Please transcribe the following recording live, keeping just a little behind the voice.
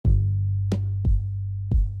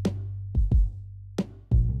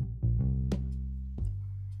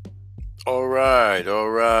All right,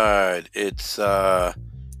 all right. It's February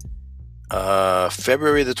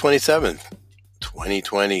the 27th,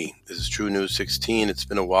 2020. This is True News 16. It's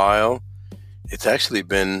been a while. It's actually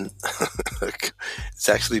been it's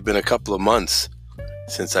actually been a couple of months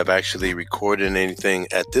since I've actually recorded anything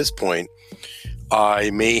at this point.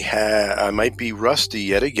 I might be rusty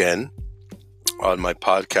yet again on my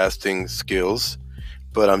podcasting skills,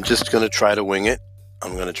 but I'm just going to try to wing it.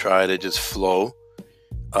 I'm going to try to just flow.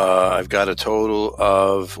 I've got a total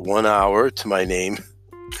of 1 hour to my name.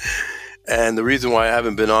 And the reason why I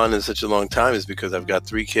haven't been on in such a long time is because I've got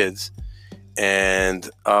 3 kids and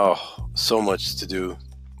so much to do.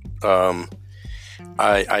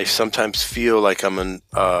 I sometimes feel like I'm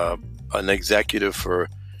an executive for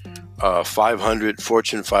 500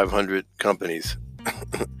 Fortune 500 companies.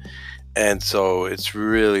 And so it's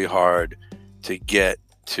really hard to get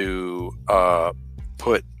to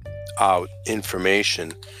put out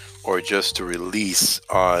information or just to release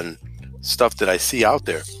on stuff that I see out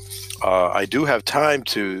there. I do have time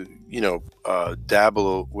to,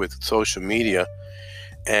 dabble with social media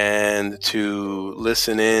and to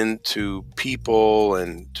listen in to people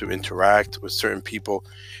and to interact with certain people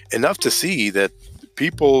enough to see that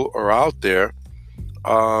people are out there,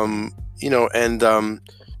 and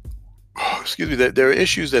excuse me, that there are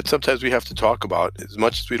issues that sometimes we have to talk about as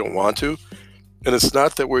much as we don't want to. And it's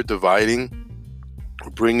not that we're dividing,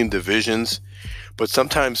 bringing divisions, but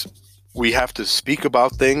sometimes we have to speak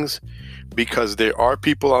about things because there are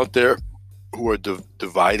people out there who are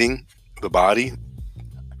dividing the body.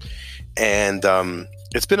 And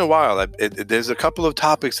it's been a while. There's a couple of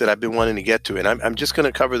topics that I've been wanting to get to, and I'm just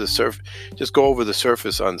going to cover just go over the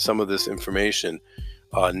surface on some of this information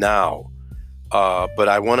now. But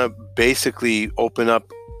I want to basically open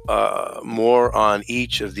up more on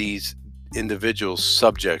each of these individual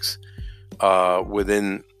subjects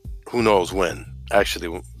within who knows when.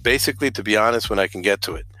 Actually, basically, to be honest, when I can get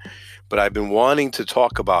to it. But I've been wanting to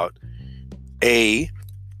talk about the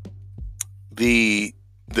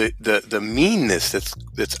meanness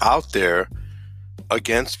that's out there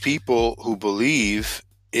against people who believe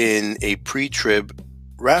in a pre-trib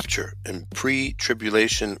rapture and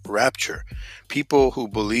pre-tribulation rapture. People who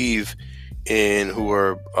believe in who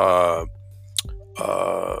are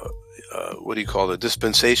what do you call it,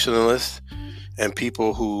 dispensationalists, and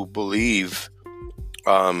people who believe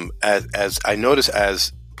as I notice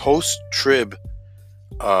as post-trib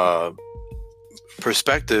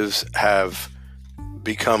perspectives have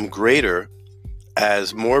become greater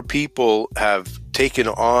as more people have taken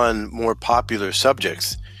on more popular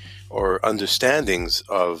subjects or understandings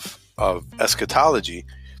of eschatology.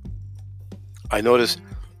 I notice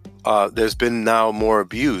there's been now more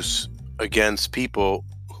abuse against people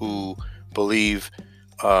who believe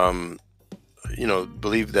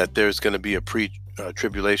believe that there's going to be a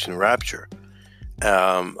pre-tribulation rapture.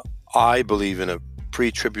 I believe in a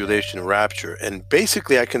pre-tribulation rapture, and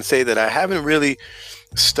basically I can say that I haven't really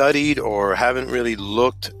studied or haven't really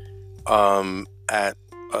looked at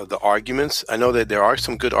the arguments. I know that there are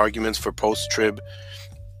some good arguments for post-trib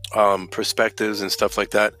perspectives and stuff like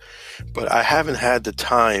that, but I haven't had the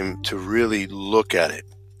time to really look at it.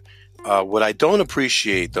 What I don't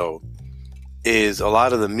appreciate, though, is a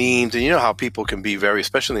lot of the memes, and you know how people can be very,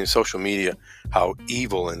 especially in social media, how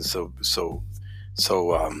evil and so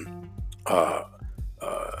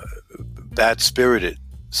bad-spirited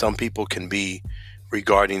some people can be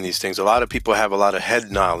regarding these things. A lot of people have a lot of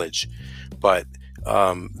head knowledge, but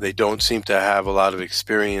they don't seem to have a lot of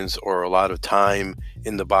experience or a lot of time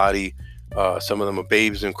in the body. Some of them are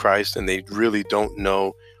babes in Christ, and they really don't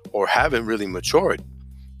know or haven't really matured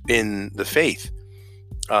in the faith.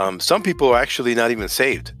 Some people are actually not even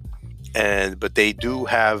saved, but they do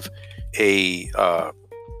have a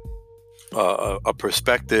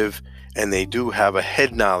perspective, and they do have a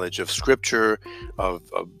head knowledge of scripture, of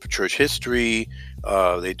church history.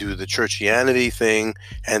 They do the churchianity thing,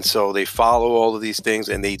 and so they follow all of these things,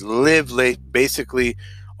 and they live basically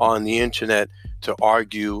on the internet to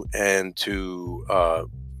argue and to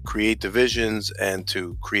create divisions and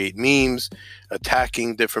to create memes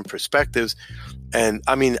attacking different perspectives. And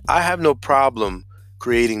I mean, I have no problem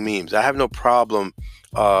creating memes. I have no problem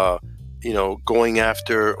going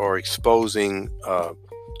after or exposing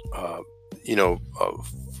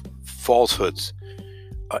falsehoods,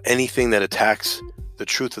 anything that attacks the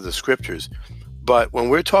truth of the scriptures. But when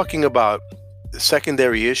we're talking about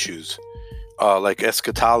secondary issues like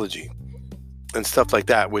eschatology and stuff like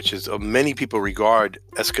that, which is many people regard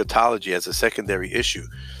eschatology as a secondary issue,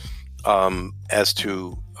 as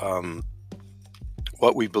to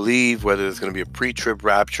what we believe, whether there's going to be a pre-trib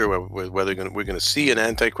rapture, whether we're going to see an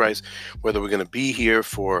antichrist, whether we're going to be here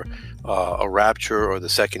for a rapture or the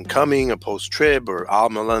second coming, a post-trib or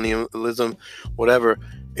all-millennialism, whatever.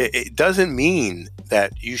 It doesn't mean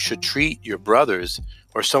that you should treat your brothers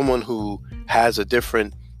or someone who has a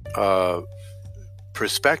different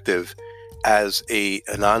perspective as a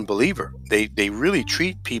non-believer. They really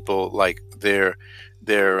treat people like they're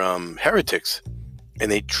heretics. And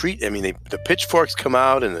they treat, the pitchforks come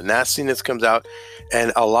out and the nastiness comes out.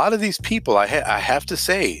 And a lot of these people, I have to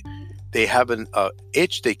say, they have an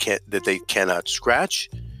itch that they cannot scratch.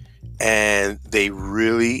 And they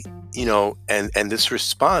really, and this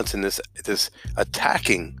response and this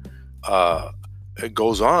attacking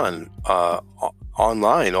goes on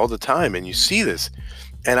online all the time. And you see this.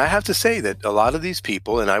 And I have to say that a lot of these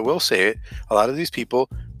people, and I will say it, a lot of these people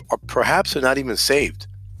are not even saved.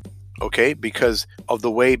 Okay, because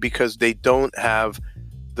they don't have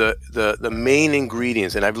the main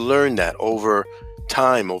ingredients. And I've learned that over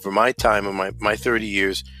my 30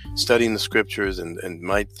 years studying the scriptures and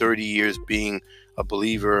my 30 years being a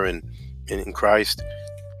believer in Christ.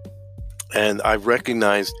 And I've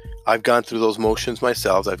recognized I've gone through those motions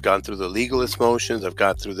myself. I've gone through the legalist motions. I've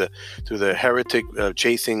gone through the heretic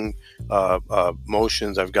chasing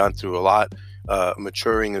motions. I've gone through a lot,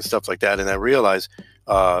 maturing and stuff like that. And I realize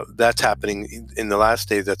that's happening in the last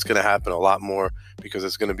days. That's going to happen a lot more because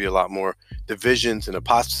there's going to be a lot more divisions and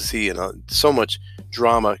apostasy and so much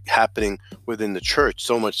drama happening within the church.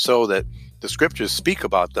 So much so that the scriptures speak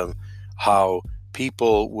about them, how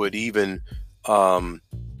people would even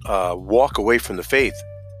walk away from the faith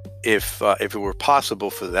if it were possible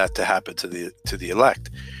for that to happen to the elect.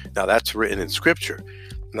 Now that's written in scripture.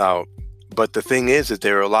 Now, but the thing is that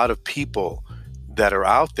there are a lot of people that are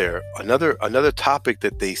out there. Another topic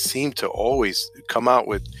that they seem to always come out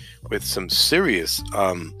with some serious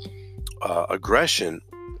aggression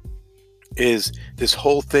is this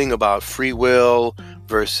whole thing about free will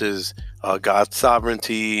versus God's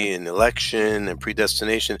sovereignty and election and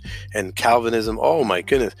predestination and Calvinism. Oh my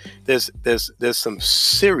goodness, there's some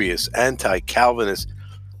serious anti-Calvinist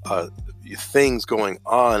things going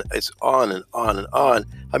on. It's on and on and on.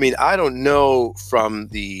 I mean, I don't know from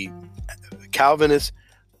the Calvinist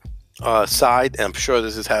side, and I'm sure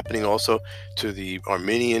this is happening also to the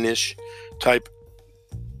Arminian-ish type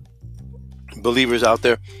believers out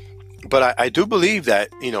there. But I do believe that,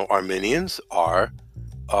 Arminians are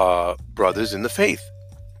brothers in the faith.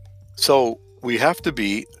 So we have to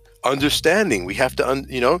be understanding. We have to,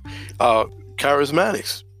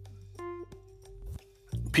 charismatics,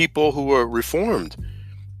 people who are reformed.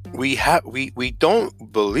 We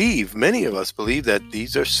don't believe, many of us believe that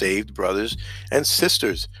these are saved brothers and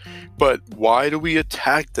sisters. But why do we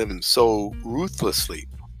attack them so ruthlessly?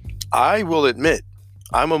 I will admit,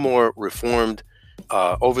 I'm a more reformed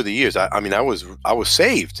over the years. I was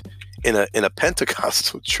saved in a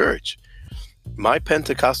Pentecostal church. My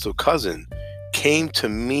Pentecostal cousin came to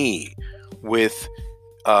me with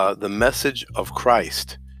the message of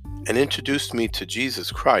Christ and introduced me to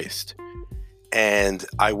Jesus Christ. And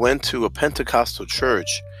I went to a Pentecostal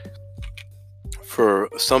church for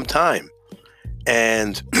some time,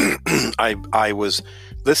 and I was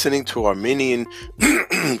listening to Arminian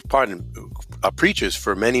preachers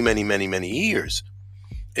for many, many, many, many years.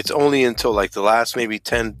 It's only until like the last maybe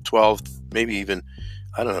 10, 12, maybe even,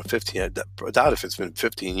 I don't know, 15, I doubt if it's been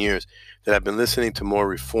 15 years that I've been listening to more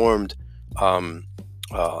reformed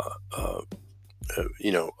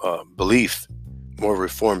belief, more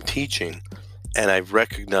reformed teaching. And I've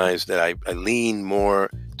recognized that I lean more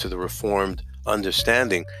to the reformed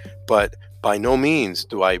understanding. But by no means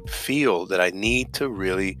do I feel that I need to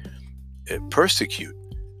really persecute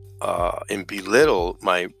and belittle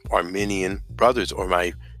my Arminian brothers or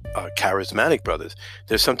my charismatic brothers.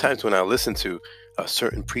 There's sometimes when I listen to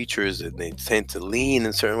certain preachers and they tend to lean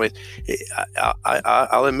in certain ways,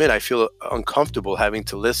 I'll admit I feel uncomfortable having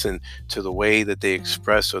to listen to the way that they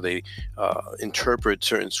express or they interpret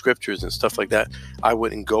certain scriptures and stuff like that. I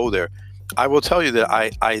wouldn't go there. I will tell you that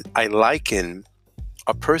I liken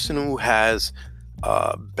a person who has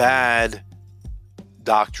bad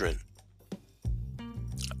doctrine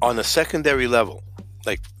on a secondary level,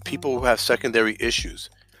 like people who have secondary issues.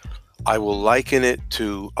 I will liken it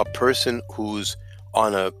to a person who's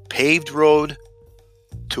on a paved road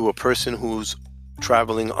to a person who's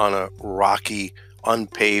traveling on a rocky,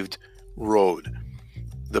 unpaved road.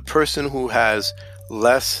 The person who has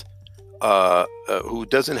less, who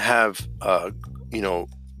doesn't have,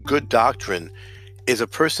 good doctrine is a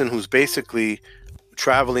person who's basically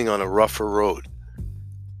traveling on a rougher road,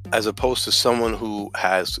 as opposed to someone who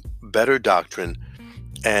has better doctrine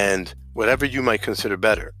and whatever you might consider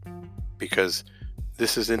better, because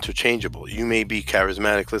this is interchangeable. You may be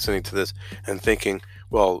charismatic listening to this and thinking,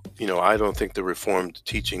 well, I don't think the Reformed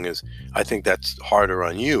teaching is, I think that's harder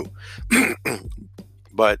on you.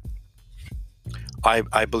 But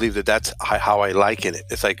I believe that that's how I liken it.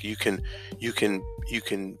 It's like you can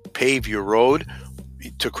pave your road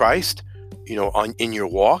to Christ, in your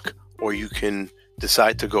walk, or you can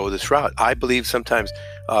decide to go this route. I believe sometimes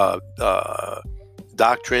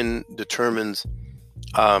doctrine determines,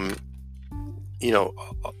 a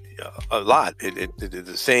lot.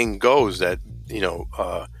 The saying goes that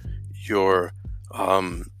your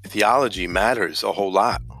theology matters a whole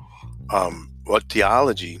lot. What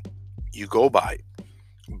theology you go by.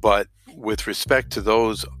 But with respect to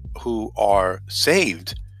those who are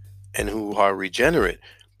saved and who are regenerate,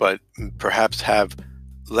 but perhaps have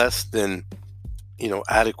less than,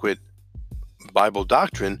 adequate Bible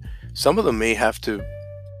doctrine, some of them may have to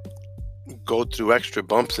go through extra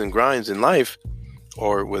bumps and grinds in life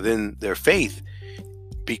or within their faith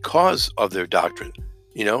because of their doctrine.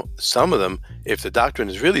 Some of them, if the doctrine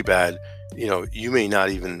is really bad, you may not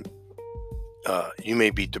even, you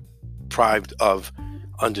may be deprived of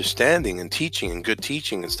understanding and teaching and good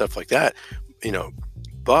teaching and stuff like that,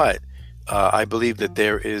 but I believe that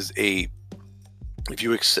there is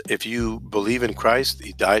if you believe in Christ,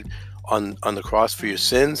 he died on the cross for your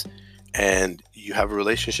sins, and you have a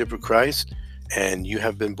relationship with Christ and you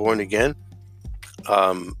have been born again,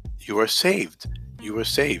 you are saved.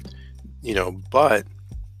 But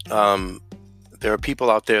there are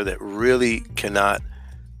people out there that really cannot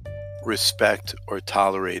respect or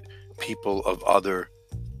tolerate people of other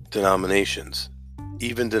denominations,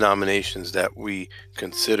 even denominations that we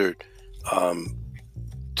considered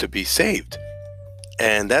to be saved.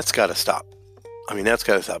 And that's got to stop. That's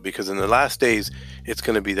got to stop, because in the last days, it's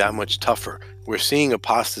going to be that much tougher. We're seeing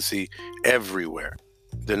apostasy everywhere.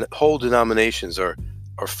 The whole denominations are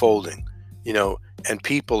folding, and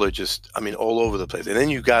people are just, all over the place. And then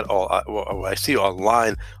you got I see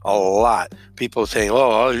online a lot, people saying,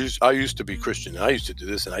 oh, I used to be Christian, I used to do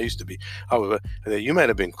this, and I used to be, you might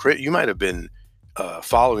have been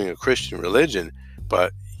following a Christian religion,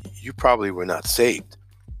 but you probably were not saved.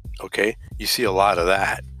 Okay. You see a lot of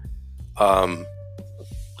that.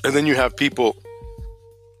 And then you have people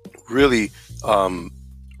really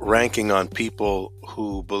ranking on people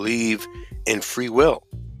who believe in free will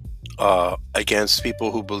against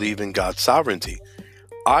people who believe in God's sovereignty.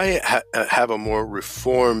 I have a more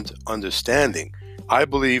reformed understanding. I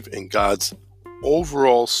believe in God's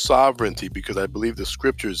overall sovereignty because I believe the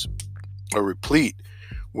scriptures are replete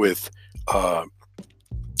with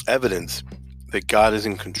evidence that God is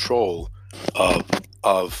in control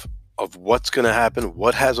of what's going to happen,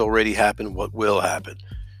 what has already happened, what will happen.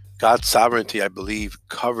 God's sovereignty, I believe,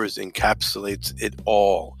 encapsulates it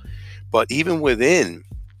all. But even within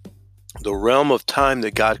the realm of time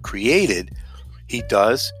that God created, he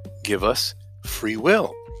does give us free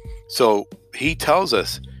will. So he tells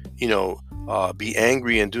us, be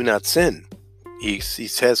angry and do not sin. He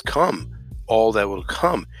says, come, all that will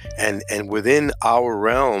come. And within our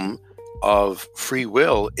realm of free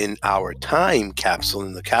will, in our time capsule,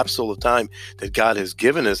 in the capsule of time that God has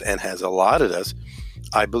given us and has allotted us,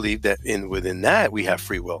 I believe that within that we have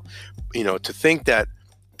free will. To think that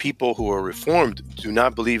people who are reformed do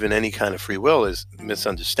not believe in any kind of free will is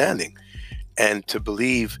misunderstanding. And to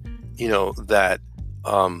believe, that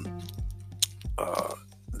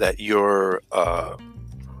that you're,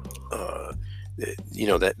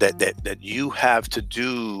 that you have to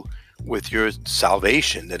do with your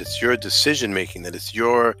salvation, that it's your decision making, that it's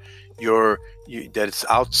that it's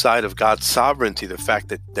outside of God's sovereignty. The fact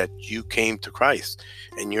that you came to Christ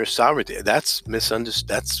and your sovereignty, that's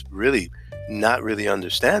that's really not really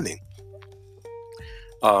understanding.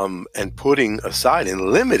 And putting aside and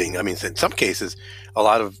limiting. In some cases, a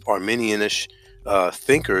lot of Arminianish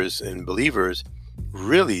thinkers and believers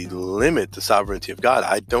really limit the sovereignty of God.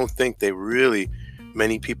 I don't think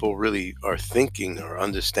many people really are thinking or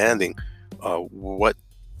understanding what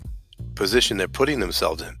position they're putting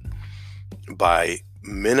themselves in by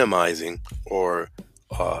minimizing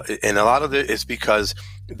and a lot of it is because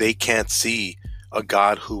they can't see a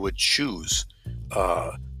God who would choose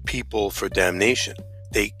people for damnation.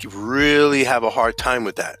 They really have a hard time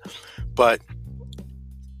with that. But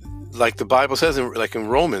like the Bible says, in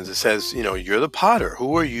Romans, it says, you're the potter.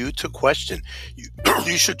 Who are you to question?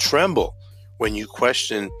 You should tremble when you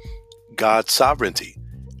question God's sovereignty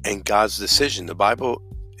and God's decision. The Bible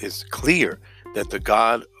is clear that the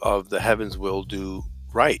God of the heavens will do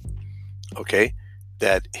right. Okay?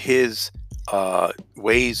 That his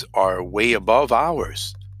ways are way above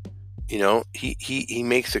ours. He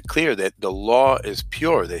makes it clear that the law is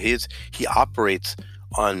pure, that he operates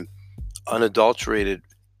on unadulterated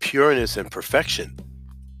pureness and perfection,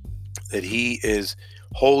 that he is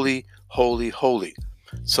holy, holy, holy.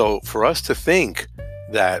 So for us to think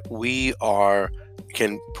that we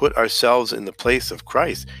can put ourselves in the place of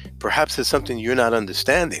Christ, perhaps it's something you're not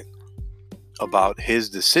understanding about his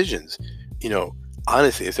decisions.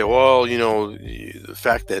 Honestly, they say, well, the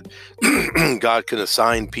fact that God can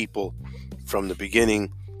assign people from the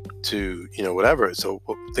beginning to, whatever. So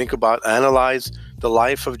analyze the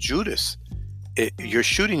life of Judas. You're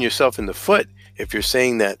shooting yourself in the foot if you're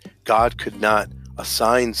saying that God could not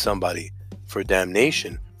assign somebody for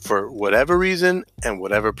damnation for whatever reason and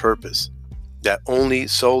whatever purpose. That only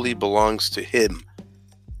solely belongs to him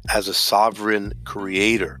as a sovereign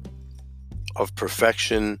creator of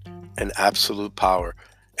perfection and absolute power.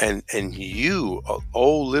 And you,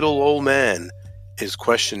 little old man, is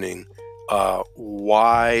questioning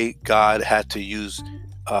why God had to use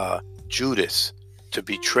Judas to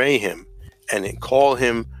betray him and call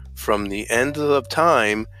him from the end of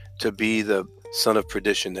time to be the son of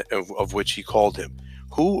perdition of which he called him.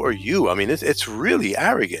 Who are you? I mean, it's really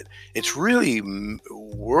arrogant. It's really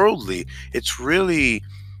worldly. It's really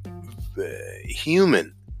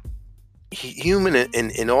human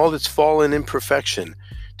in all its fallen imperfection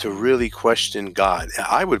to really question God.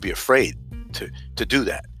 I would be afraid to do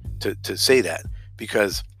that, to say that,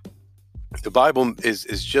 because the Bible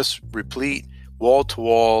is just replete, wall to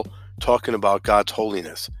wall, talking about God's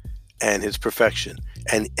holiness and his perfection,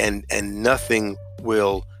 and nothing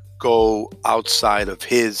will go outside of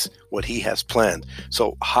what he has planned.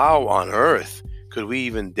 So how on earth could we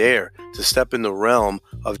even dare to step in the realm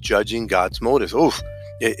of judging God's motives?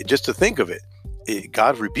 Just to think of it,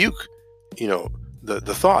 God rebuke, the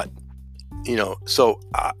thought, so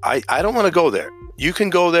I don't want to go there. You can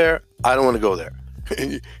go there. I don't want to go there.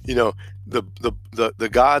 The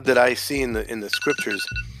God that I see in the scriptures,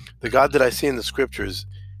 the God that I see in the scriptures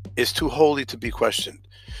is too holy to be questioned.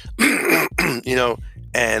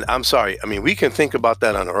 And I'm sorry. I mean, we can think about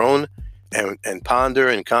that on our own and ponder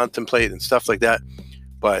and contemplate and stuff like that.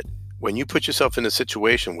 But when you put yourself in a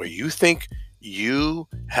situation where you think you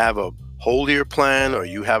have a holier plan or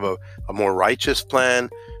you have a more righteous plan,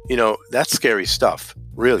 that's scary stuff.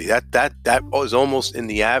 Really, that is almost in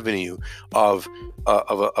the avenue of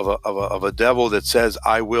a devil that says,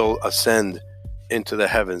 I will ascend into the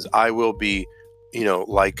heavens. I will be,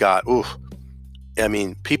 like God. Oof. I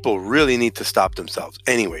mean, people really need to stop themselves.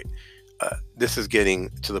 Anyway, this is getting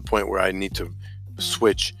to the point where I need to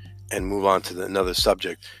switch and move on to another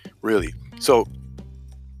subject, really. So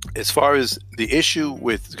as far as the issue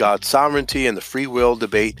with God's sovereignty and the free will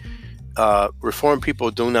debate, Reformed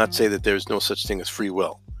people do not say that there's no such thing as free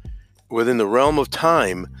will. Within the realm of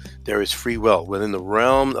time, there is free will. Within the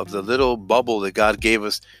realm of the little bubble that God gave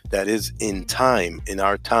us, that is in time, in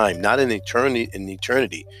our time, not in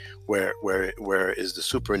eternity, where is the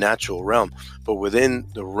supernatural realm. But within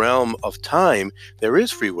the realm of time, there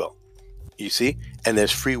is free will. You see, and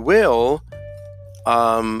there's free will,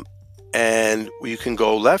 and you can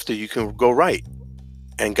go left or you can go right,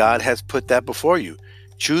 and God has put that before you.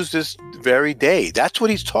 Choose this very day. That's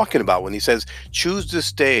what he's talking about when he says, choose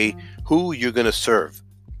this day who you're going to serve.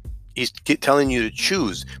 He's telling you to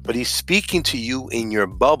choose, but he's speaking to you in your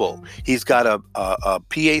bubble. He's got a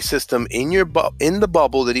PA system in the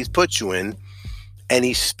bubble that he's put you in, and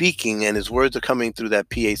he's speaking, and his words are coming through that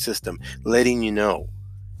PA system, letting you know.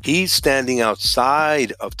 He's standing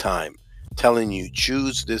outside of time, telling you,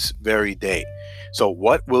 choose this very day. So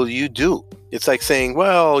what will you do? It's like saying,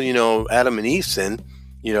 well, Adam and Eve sinned.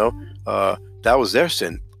 That was their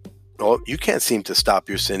sin. Well, you can't seem to stop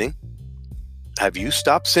your sinning. Have you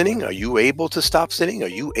stopped sinning? Are you able to stop sinning? Are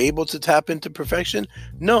you able to tap into perfection?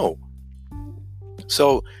 No.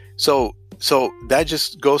 So that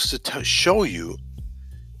just goes to show you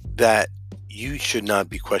that you should not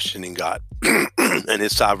be questioning God and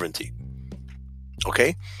his sovereignty.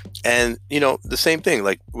 Okay? And, the same thing,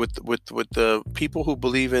 like with the people who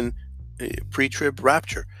believe in pre-trib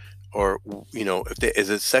rapture, or, if there is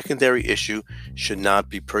a secondary issue, should not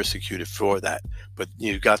be persecuted for that. But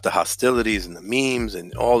you've got the hostilities and the memes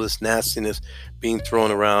and all this nastiness being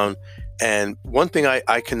thrown around. And one thing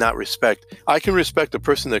I cannot respect, I can respect a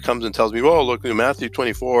person that comes and tells me, well, look, Matthew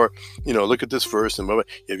 24, look at this verse and blah, blah.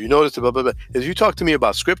 If you notice, blah, blah, blah. If you talk to me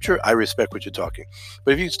about scripture, I respect what you're talking.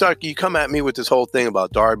 But if you come at me with this whole thing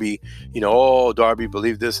about Darby, Darby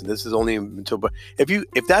believed this and this is only until,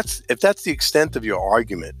 if that's the extent of your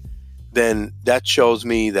argument, then that shows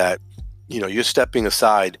me that, you're stepping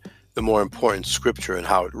aside the more important scripture and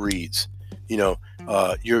how it reads. You know,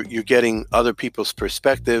 you're getting other people's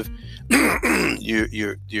perspective.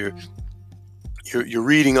 You're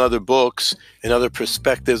reading other books and other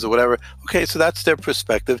perspectives or whatever. Okay, so that's their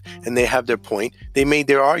perspective, and they have their point. They made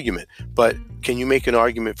their argument, but can you make an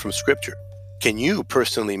argument from scripture? Can you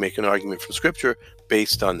personally make an argument from scripture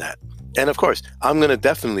based on that? And of course, I'm going to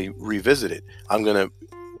definitely revisit it. I'm going to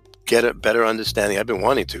get a better understanding. I've been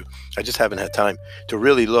wanting to. I just haven't had time to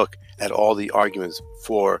really look at all the arguments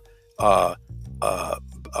for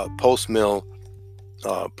post-mill,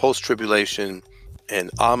 post-tribulation,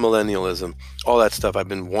 and amillennialism, all that stuff. I've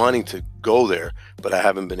been wanting to go there, but I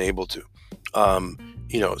haven't been able to.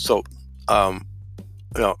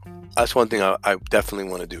 That's one thing I definitely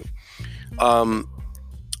want to do.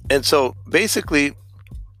 And so basically,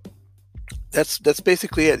 that's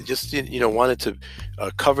basically it. Just wanted to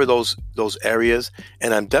cover those areas,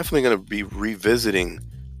 and I'm definitely going to be revisiting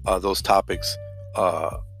those topics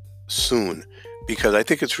soon, because I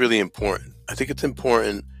think it's really important. I think it's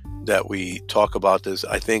important that we talk about this.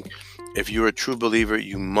 I think if you're a true believer,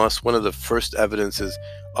 you must. One of the first evidences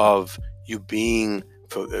of you being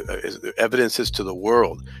evidences to the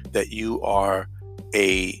world that you are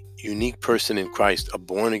a unique person in Christ, a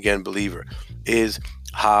born again believer, is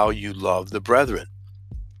how you love the brethren.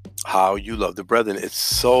 How you love the brethren. It's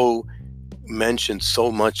so mentioned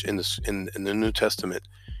so much in the New Testament,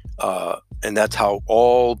 and that's how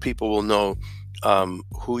all people will know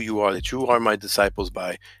who you are, that you are my disciples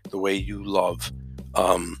by the way you love.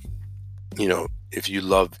 If you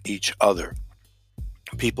love each other,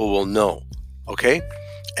 people will know. Okay,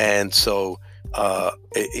 and so and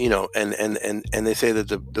they say that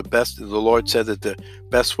the Lord said that the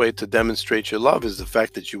best way to demonstrate your love is the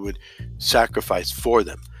fact that you would sacrifice for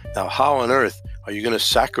them. Now, how on earth are you going to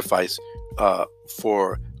sacrifice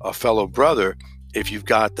for a fellow brother if you've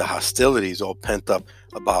got the hostilities all pent up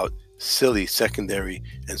about silly, secondary,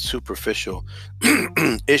 and superficial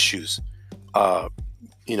issues?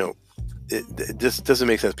 This doesn't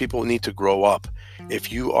make sense. People need to grow up.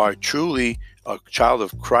 If you are truly a child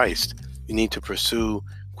of Christ, you need to pursue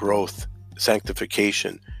growth,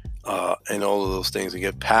 sanctification, and all of those things, and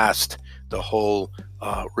get past the whole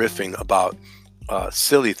riffing about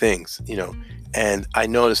silly things, And I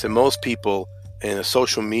notice that most people in the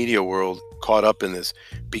social media world caught up in this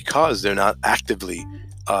because they're not actively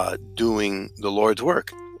doing the Lord's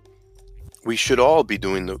work. We should all be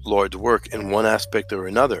doing the Lord's work in one aspect or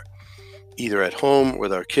another, either at home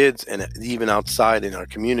with our kids and even outside in our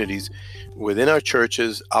communities, within our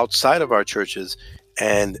churches, outside of our churches,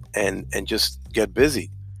 and just get busy,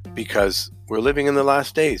 because we're living in the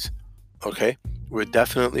last days. Okay, we're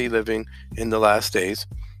definitely living in the last days,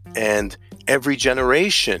 and every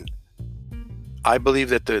generation, I believe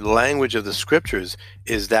that the language of the scriptures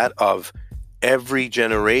is that of every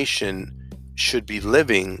generation should be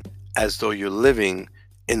living as though you're living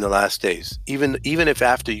in the last days. Even if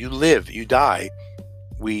after you die,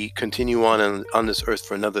 we continue on this earth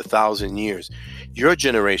for another 1,000 years. Your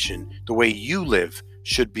generation, the way you live,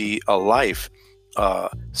 should be a life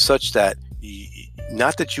such that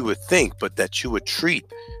not that you would think, but that you would treat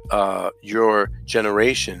your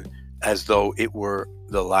generation as though it were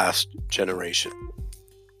the last generation.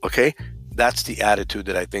 Okay? That's the attitude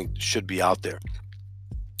that I think should be out there.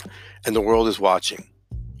 And the world is watching.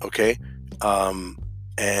 Okay?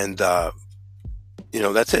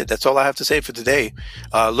 That's it. That's all I have to say for today.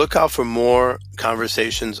 Look out for more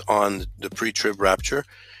conversations on the pre-trib rapture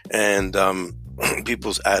and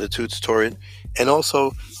people's attitudes toward it, and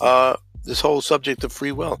also this whole subject of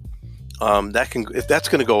free will. If that's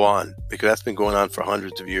going to go on, because that's been going on for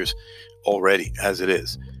hundreds of years already, as it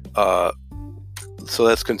is. So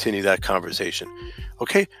let's continue that conversation.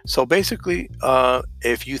 Okay. So basically,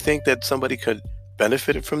 if you think that somebody could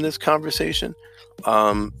benefit from this conversation,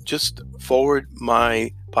 just forward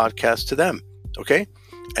my podcast to them. Okay.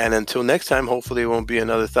 And until next time, hopefully it won't be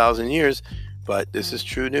another 1,000 years, but this is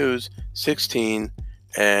True News 16.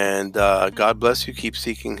 And God bless you. Keep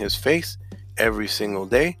seeking his face every single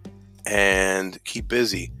day, and keep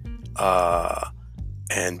busy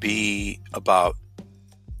and be about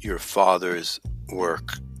your Father's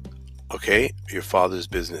work. Okay. Your Father's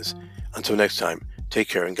business. Until next time, take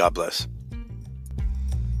care and God bless.